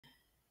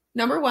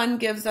Number 1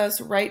 gives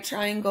us right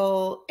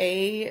triangle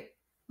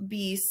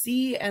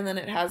ABC, and then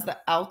it has the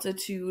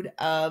altitude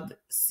of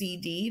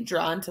CD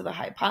drawn to the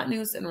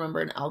hypotenuse. And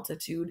remember, an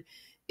altitude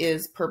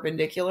is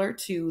perpendicular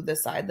to the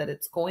side that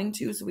it's going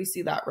to. So we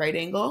see that right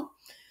angle.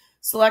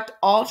 Select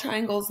all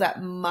triangles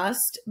that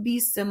must be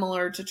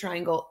similar to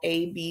triangle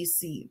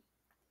ABC.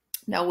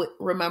 Now,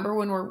 remember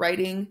when we're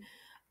writing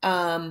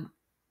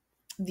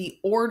the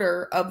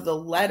order of the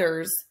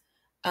letters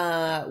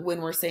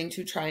when we're saying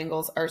two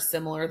triangles are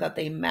similar, that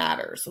they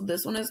matter. So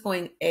this one is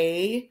going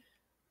A,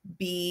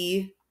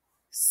 B,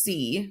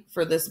 C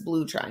for this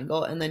blue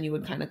triangle, and then you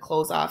would kind of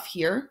close off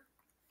here.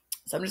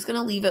 So I'm just going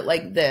to leave it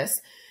like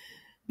this,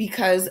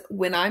 because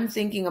when I'm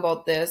thinking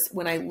about this,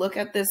 when I look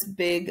at this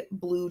big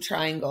blue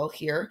triangle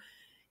here,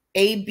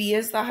 AB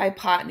is the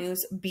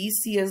hypotenuse,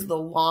 BC is the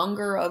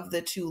longer of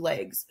the two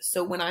legs.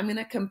 So when I'm going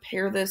to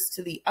compare this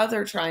to the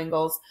other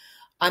triangles,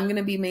 I'm going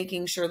to be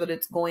making sure that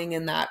it's going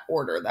in that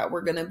order, that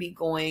we're going to be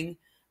going,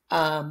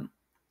 we're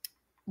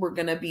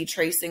going to be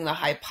tracing the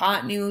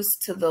hypotenuse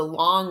to the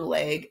long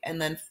leg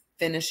and then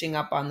finishing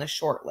up on the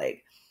short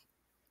leg.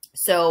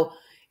 So,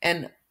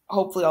 and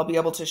hopefully I'll be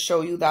able to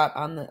show you that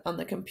on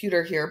the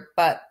computer here.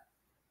 But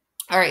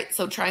all right,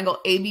 so triangle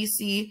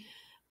ABC,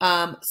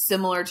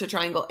 similar to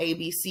triangle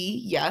ABC.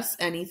 Yes,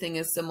 anything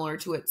is similar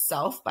to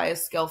itself by a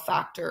scale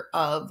factor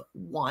of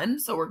 1.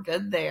 So we're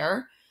good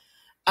there.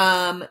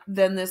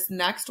 Then this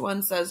next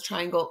one says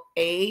triangle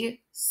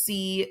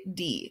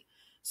ACD.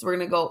 So we're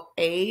going to go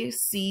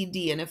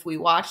ACD. And if we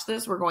watch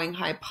this, we're going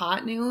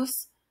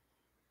hypotenuse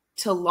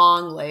to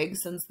long leg,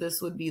 since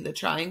this would be the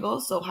triangle.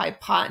 So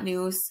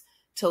hypotenuse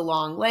to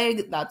long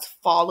leg, that's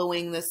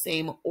following the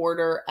same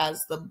order as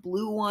the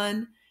blue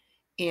one.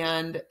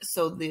 And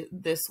so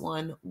this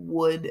one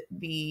would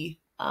be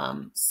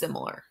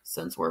similar,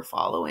 since we're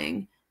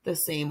following the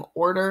same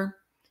order.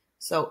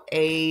 So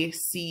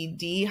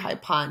ACD,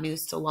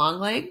 hypotenuse to long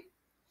leg.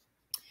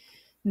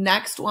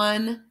 Next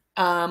one,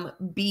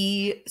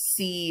 BCD.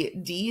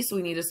 So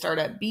we need to start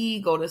at B,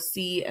 go to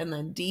C, and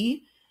then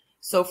D.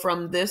 So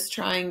from this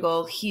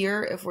triangle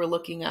here, if we're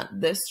looking at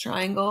this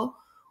triangle,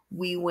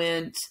 we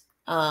went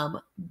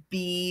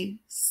BCD,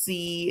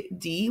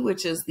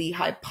 which is the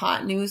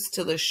hypotenuse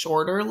to the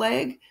shorter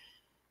leg.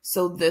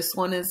 So this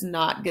one is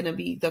not going to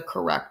be the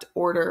correct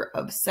order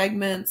of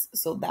segments.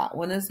 So that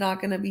one is not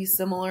going to be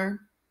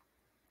similar.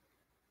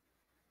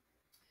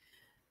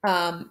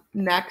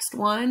 Next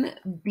one,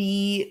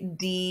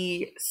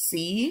 BDC.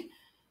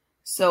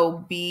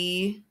 So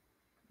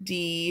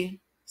BDC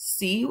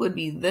would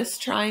be this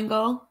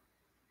triangle.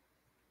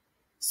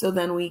 So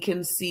then we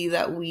can see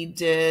that we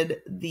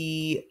did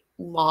the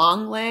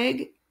long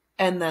leg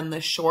and then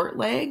the short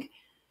leg.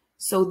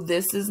 So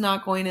this is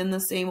not going in the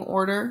same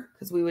order,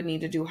 because we would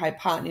need to do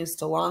hypotenuse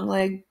to long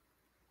leg.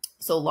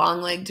 So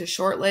long leg to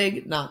short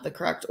leg, not the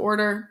correct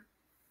order.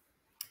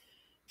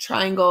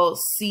 Triangle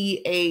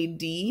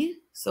CAD.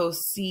 So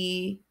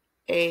C,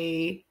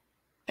 A,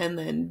 and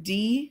then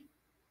D.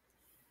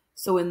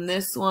 So in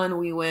this one,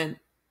 we went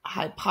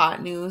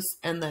hypotenuse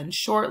and then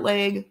short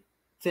leg,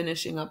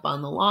 finishing up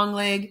on the long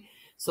leg.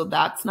 So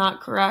that's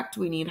not correct.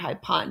 We need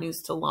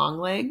hypotenuse to long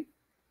leg.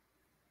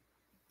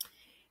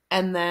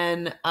 And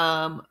then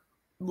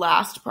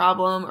last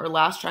problem, or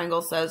last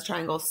triangle, says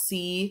triangle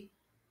CBD.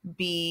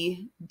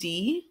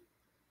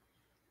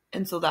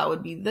 And so that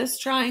would be this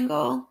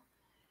triangle.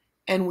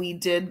 And we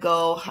did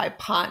go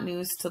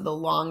hypotenuse to the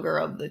longer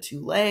of the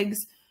two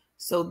legs.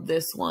 So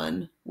this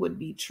one would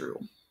be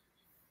true.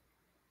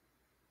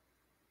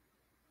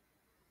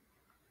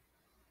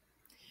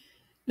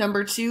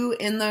 Number 2,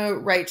 in the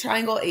right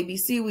triangle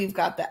ABC, we've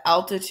got the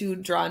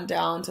altitude drawn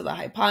down to the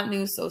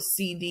hypotenuse. So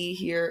CD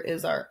here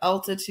is our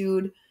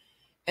altitude.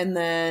 And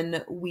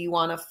then we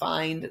want to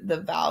find the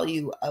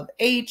value of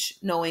H,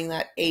 knowing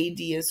that AD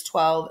is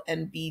 12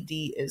 and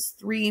BD is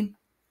 3.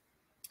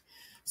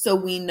 So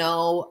we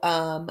know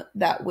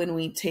that when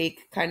we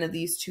take kind of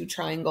these two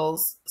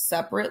triangles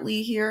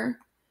separately here,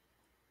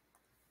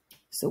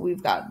 so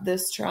we've got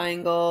this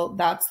triangle,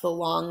 that's the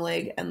long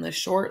leg and the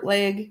short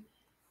leg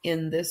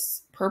in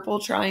this purple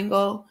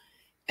triangle.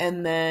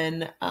 And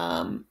then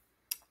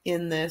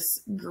in this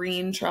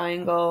green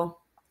triangle,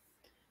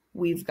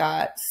 we've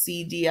got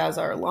CD as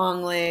our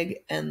long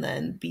leg and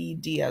then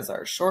BD as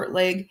our short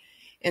leg.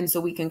 And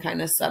so we can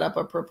kind of set up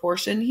a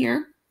proportion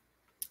here.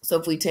 So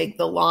if we take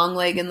the long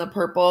leg in the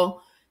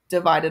purple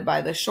divided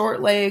by the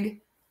short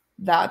leg,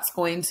 that's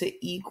going to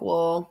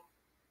equal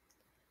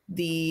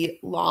the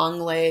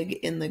long leg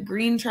in the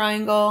green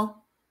triangle,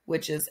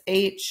 which is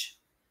H,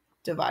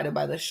 divided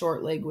by the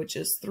short leg, which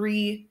is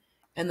 3.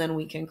 And then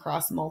we can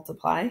cross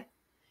multiply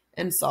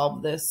and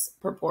solve this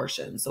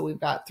proportion. So we've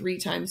got 3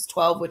 times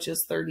 12, which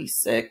is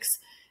 36,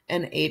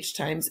 and H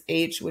times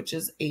H, which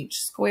is H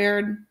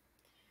squared.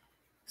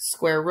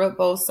 Square root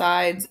both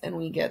sides, and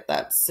we get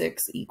that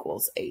 6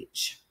 equals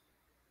H.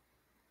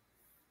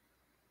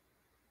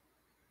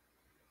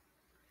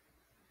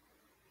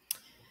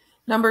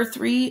 Number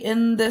 3,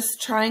 in this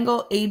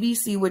triangle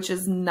ABC, which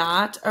is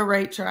not a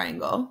right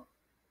triangle.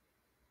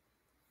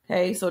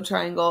 Okay, so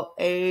triangle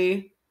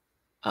ABC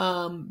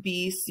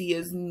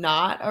is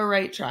not a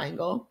right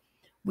triangle.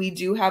 We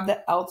do have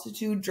the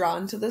altitude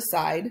drawn to the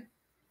side.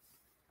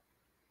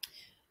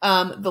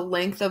 The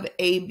length of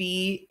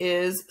AB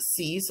is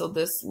C, so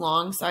this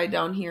long side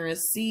down here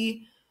is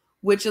C.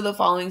 Which of the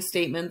following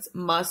statements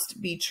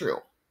must be true?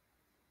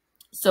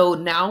 So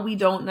now we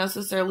don't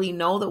necessarily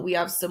know that we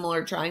have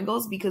similar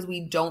triangles because we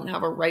don't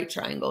have a right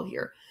triangle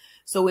here.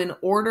 So in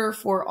order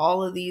for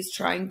all of these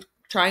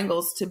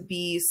triangles to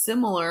be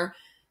similar,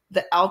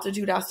 the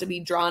altitude has to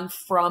be drawn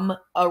from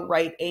a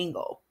right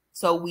angle.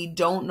 So we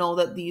don't know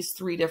that these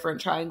three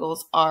different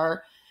triangles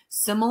are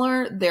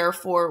similar.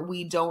 Therefore,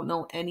 we don't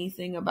know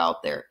anything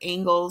about their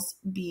angles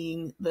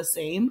being the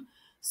same.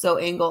 So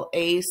angle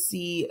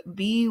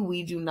ACB,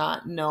 we do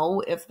not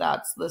know if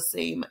that's the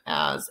same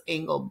as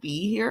angle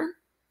B here.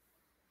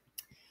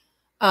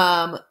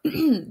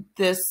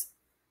 This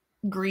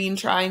green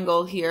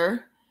triangle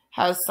here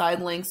has side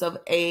lengths of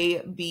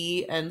A,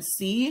 B, and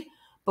C,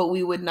 but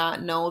we would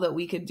not know that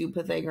we could do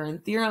Pythagorean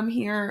theorem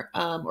here,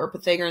 or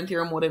Pythagorean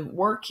theorem wouldn't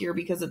work here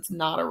because it's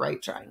not a right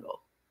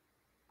triangle.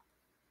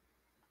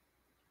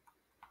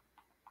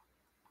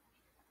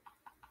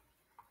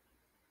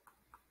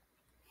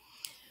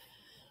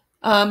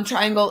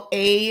 Triangle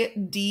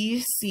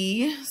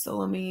ADC, so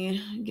let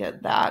me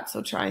get that.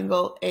 So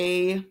triangle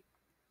ADC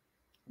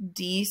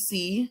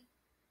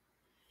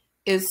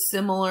is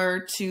similar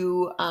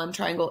to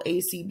triangle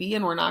ACB,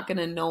 and we're not going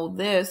to know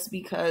this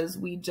because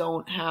we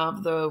don't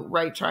have the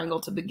right triangle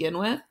to begin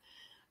with,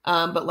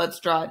 but let's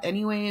draw it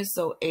anyways.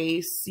 So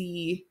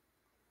ACB,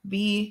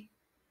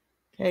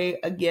 okay,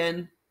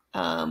 again,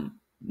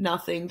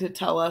 nothing to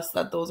tell us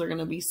that those are going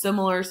to be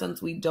similar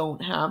since we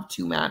don't have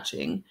two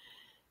matching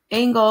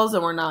angles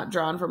and we're not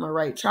drawn from a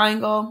right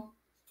triangle.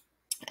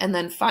 And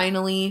then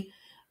finally,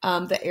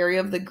 the area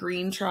of the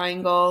green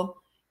triangle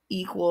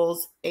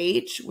equals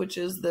H, which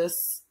is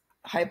this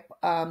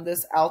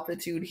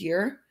altitude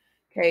here,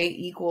 okay,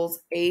 equals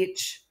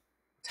H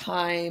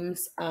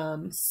times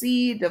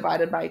C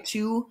divided by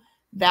 2.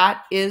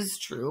 That is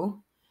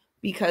true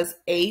because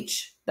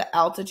H, the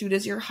altitude,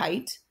 is your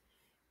height,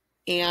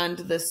 and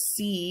the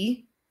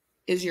C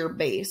is your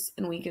base.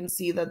 And we can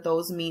see that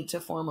those meet to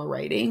form a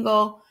right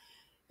angle.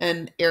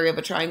 And area of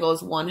a triangle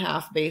is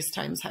 1/2 base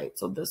times height.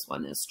 So this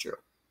one is true.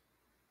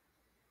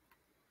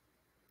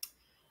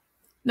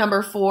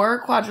 Number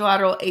 4,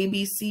 quadrilateral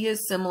ABC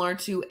is similar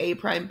to A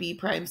prime, B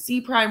prime,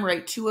 C prime.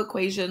 Write 2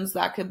 equations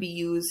that could be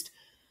used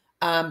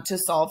to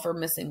solve for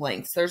missing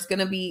lengths. There's going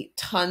to be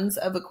tons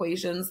of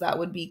equations that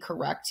would be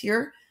correct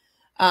here.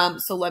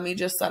 So let me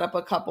just set up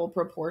a couple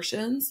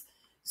proportions.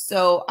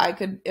 So I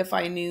could, if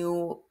I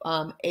knew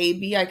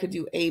AB, I could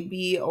do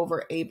AB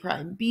over A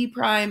prime, B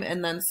prime,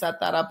 and then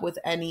set that up with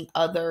any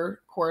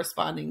other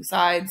corresponding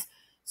sides.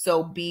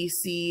 So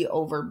BC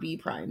over B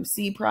prime,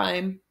 C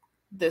prime.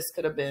 This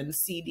could have been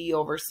CD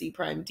over C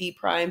prime, D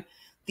prime.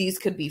 These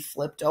could be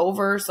flipped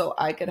over. So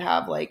I could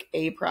have like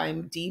A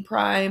prime, D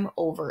prime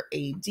over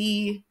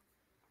AD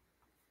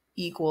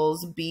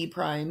equals B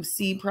prime,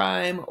 C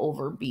prime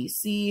over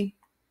BC.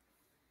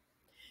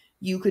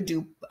 You could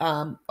do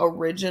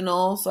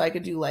original. So I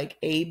could do like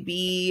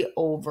AB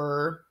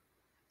over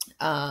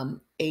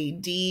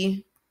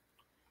AD.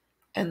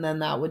 And then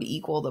that would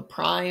equal the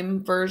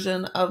prime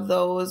version of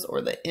those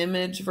or the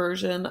image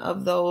version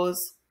of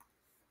those.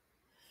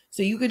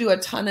 So you could do a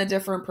ton of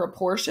different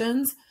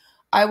proportions.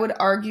 I would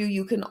argue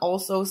you can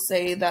also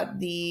say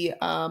that the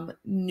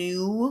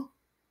new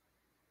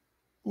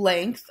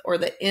length or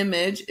the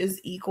image is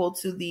equal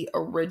to the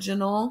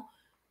original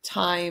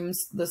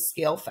times the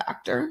scale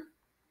factor.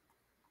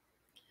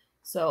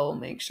 So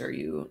make sure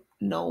you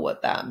know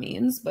what that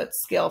means, but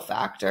scale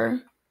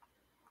factor.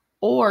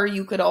 Or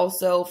you could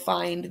also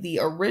find the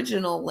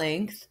original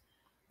length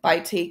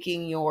by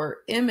taking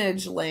your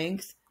image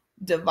length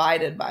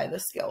divided by the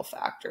scale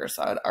factor.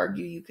 So I would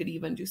argue you could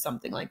even do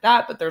something like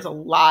that, but there's a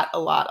lot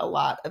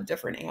of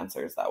different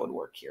answers that would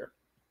work here.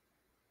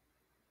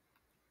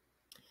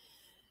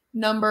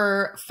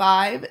 Number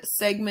 5,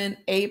 segment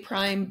A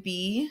prime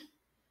B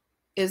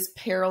is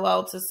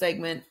parallel to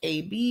segment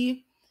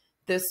AB.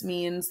 This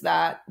means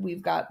that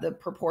we've got the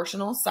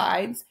proportional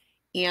sides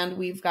and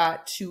we've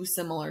got 2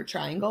 similar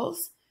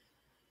triangles.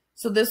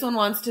 So this one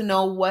wants to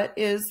know what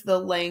is the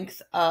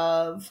length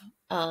of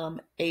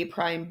A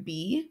prime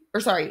B,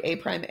 or sorry, A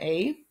prime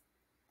A,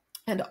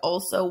 and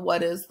also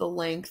what is the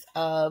length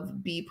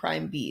of B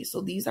prime B.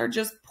 So these are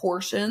just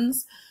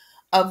portions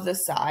of the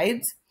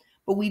sides,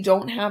 but we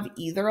don't have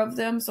either of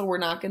them, so we're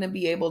not going to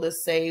be able to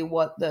say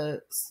what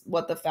the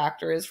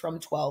factor is from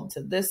 12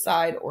 to this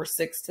side or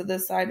 6 to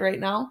this side right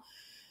now.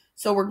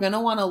 So we're going to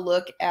want to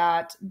look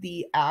at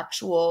the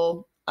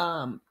actual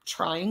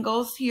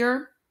triangles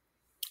here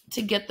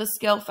to get the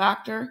scale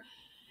factor.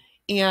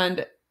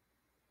 And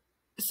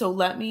so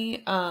let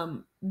me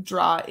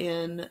draw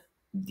in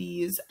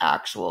these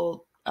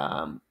actual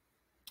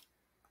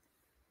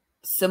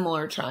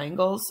similar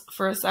triangles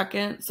for a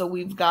second. So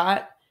we've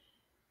got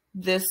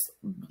this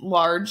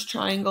large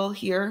triangle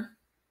here.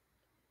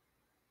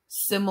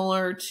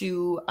 similar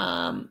to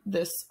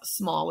this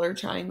smaller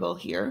triangle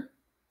here.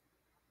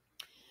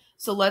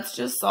 So let's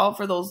just solve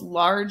for those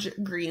large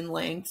green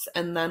lengths,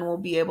 and then we'll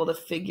be able to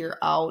figure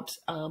out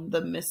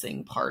the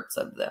missing parts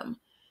of them.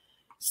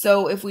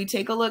 So if we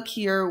take a look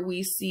here,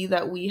 we see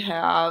that we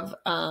have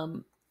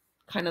kind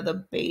of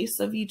the base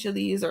of each of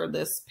these, or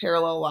this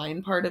parallel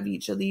line part of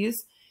each of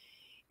these.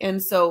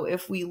 And so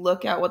if we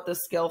look at what the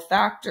scale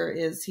factor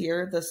is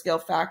here, the scale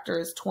factor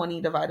is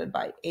 20 divided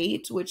by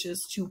 8, which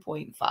is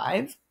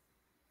 2.5.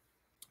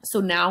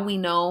 So now we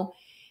know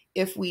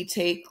if we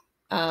take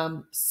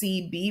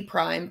CB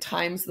prime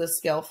times the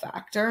scale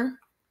factor,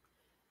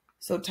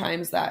 so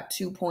times that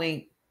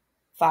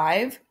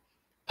 2.5,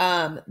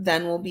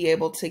 then we'll be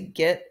able to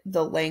get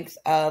the length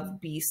of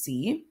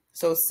BC.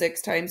 So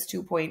 6 times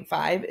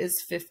 2.5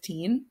 is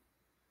 15.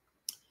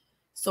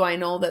 So I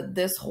know that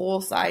this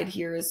whole side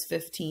here is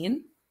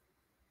 15.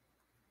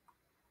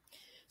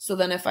 So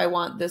then if I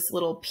want this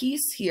little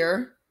piece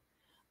here,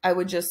 I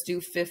would just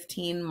do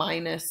 15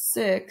 minus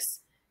 6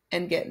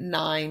 and get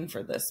 9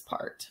 for this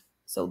part.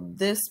 So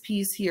this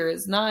piece here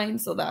is 9,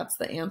 so that's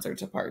the answer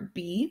to part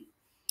B.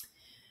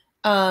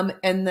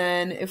 And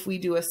then if we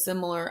do a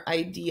similar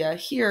idea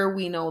here,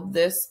 we know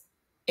this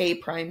A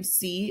prime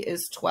C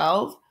is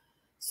 12,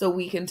 so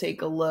we can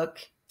take a look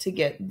to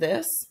get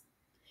this.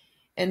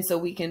 And so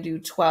we can do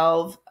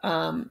 12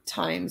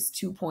 times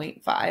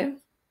 2.5,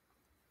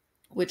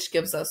 which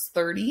gives us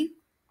 30.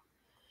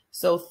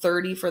 So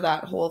 30 for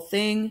that whole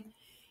thing.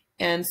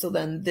 And so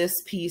then this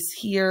piece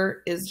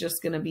here is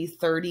just going to be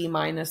 30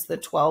 minus the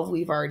 12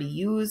 we've already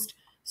used.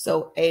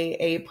 So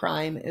A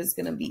prime is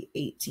going to be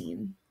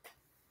 18.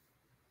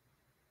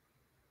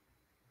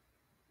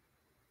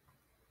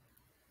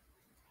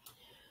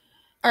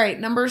 All right,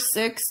 number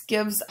 6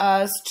 gives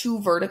us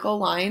two vertical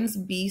lines,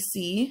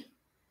 BC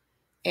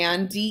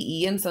and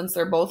DE, and since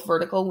they're both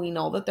vertical, we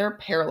know that they're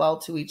parallel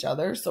to each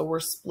other. So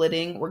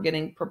we're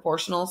getting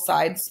proportional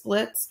side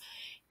splits,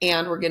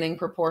 and we're getting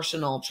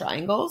proportional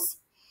triangles.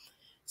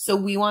 So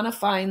we want to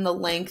find the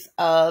length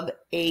of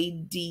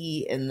AD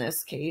in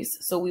this case.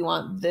 So we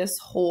want this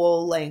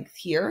whole length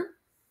here.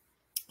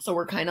 So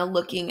we're kind of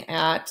looking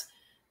at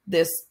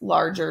this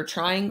larger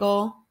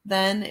triangle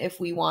then if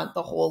we want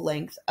the whole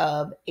length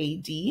of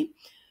AD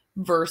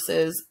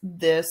versus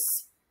this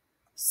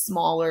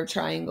smaller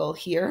triangle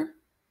here.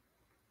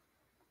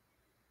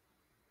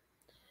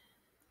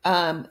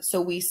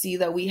 So we see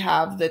that we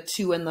have the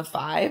 2 and the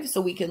 5,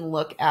 so we can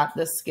look at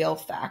the scale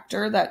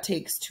factor that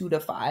takes 2 to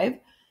 5.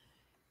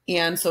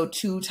 And so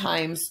 2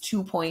 times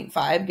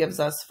 2.5 gives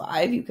us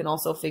 5. You can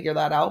also figure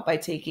that out by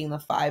taking the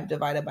 5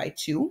 divided by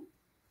 2.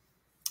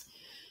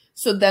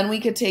 So then we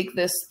could take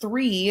this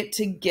 3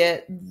 to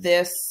get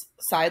this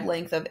side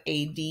length of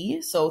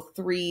AD. So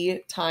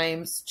 3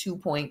 times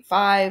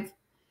 2.5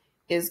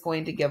 is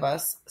going to give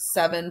us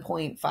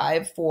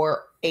 7.5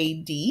 for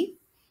AD.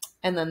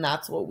 And then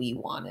that's what we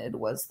wanted,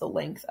 was the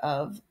length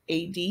of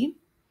AD.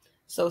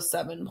 So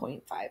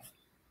 7.5.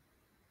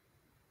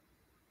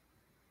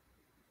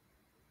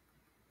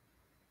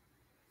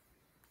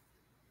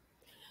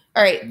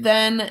 All right,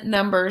 then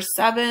number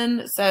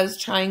 7 says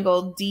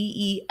triangle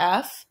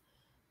DEF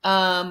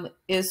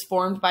is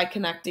formed by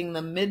connecting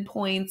the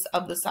midpoints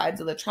of the sides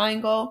of the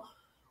triangle.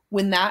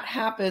 When that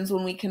happens,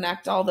 when we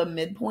connect all the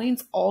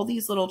midpoints, all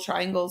these little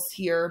triangles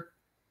here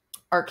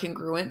are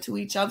congruent to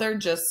each other,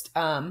 just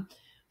from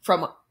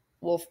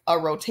a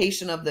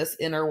rotation of this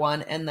inner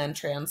one and then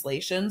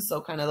translation. So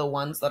kind of the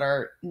ones that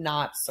are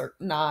not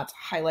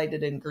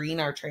highlighted in green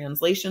are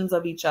translations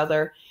of each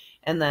other.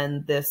 And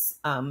then this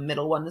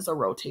middle one is a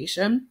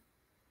rotation.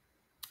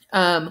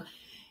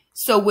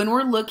 So when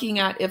we're looking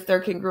at if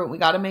they're congruent, we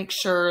got to make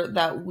sure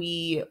that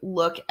we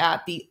look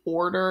at the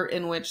order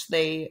in which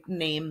they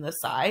name the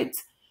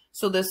sides.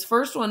 So this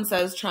first one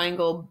says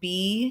triangle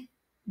BDE.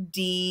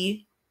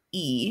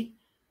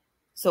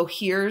 So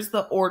here's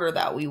the order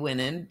that we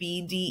went in,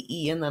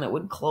 BDE, and then it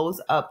would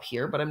close up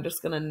here, but I'm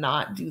just going to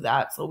not do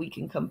that so we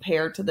can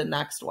compare to the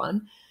next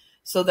one.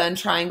 So then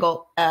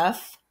triangle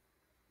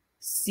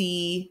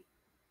FCE.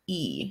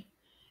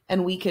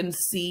 And we can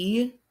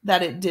see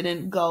that it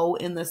didn't go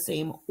in the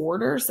same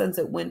order since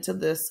it went to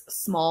this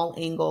small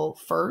angle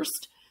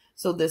first.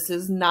 So this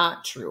is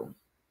not true.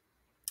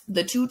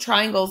 The two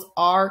triangles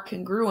are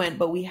congruent,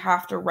 but we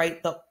have to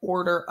write the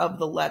order of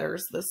the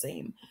letters the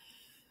same.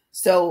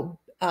 So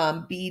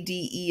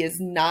BDE is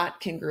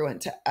not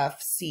congruent to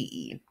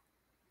FCE.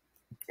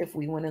 If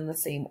we went in the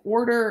same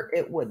order,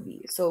 it would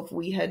be. So if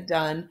we had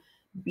done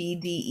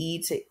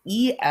BDE to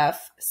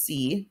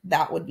EFC,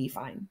 that would be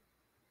fine.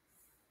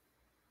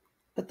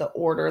 But the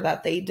order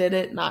that they did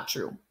it, not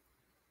true.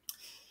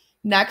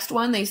 Next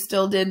one, they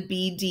still did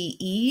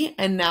BDE,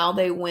 and now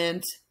they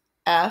went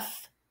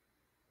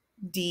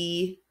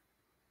FDA.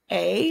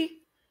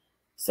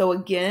 So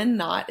again,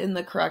 not in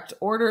the correct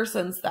order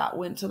since that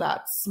went to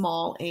that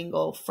small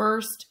angle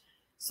first.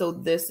 So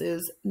this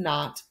is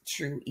not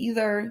true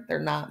either. They're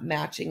not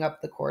matching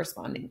up the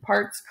corresponding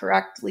parts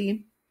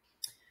correctly.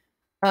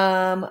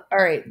 All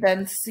right,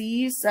 then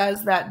C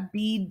says that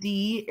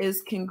BD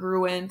is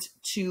congruent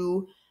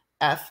to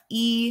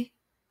FE,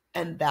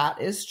 and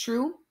that is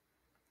true.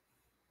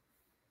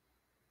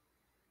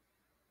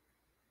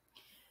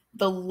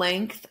 The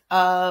length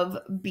of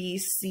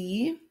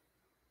BC,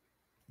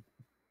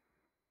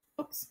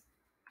 oops,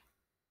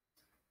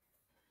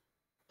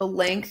 the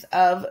length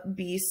of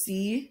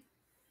BC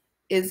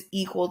is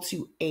equal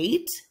to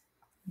 8.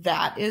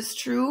 That is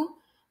true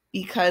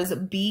because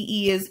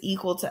BE is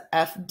equal to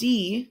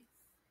FD.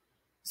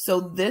 So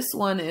this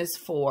one is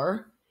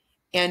 4.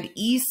 And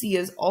EC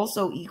is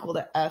also equal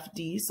to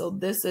FD. So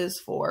this is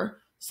 4.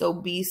 So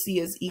BC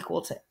is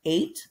equal to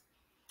 8.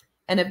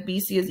 And if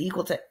BC is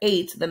equal to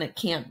 8, then it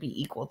can't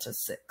be equal to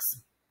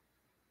 6.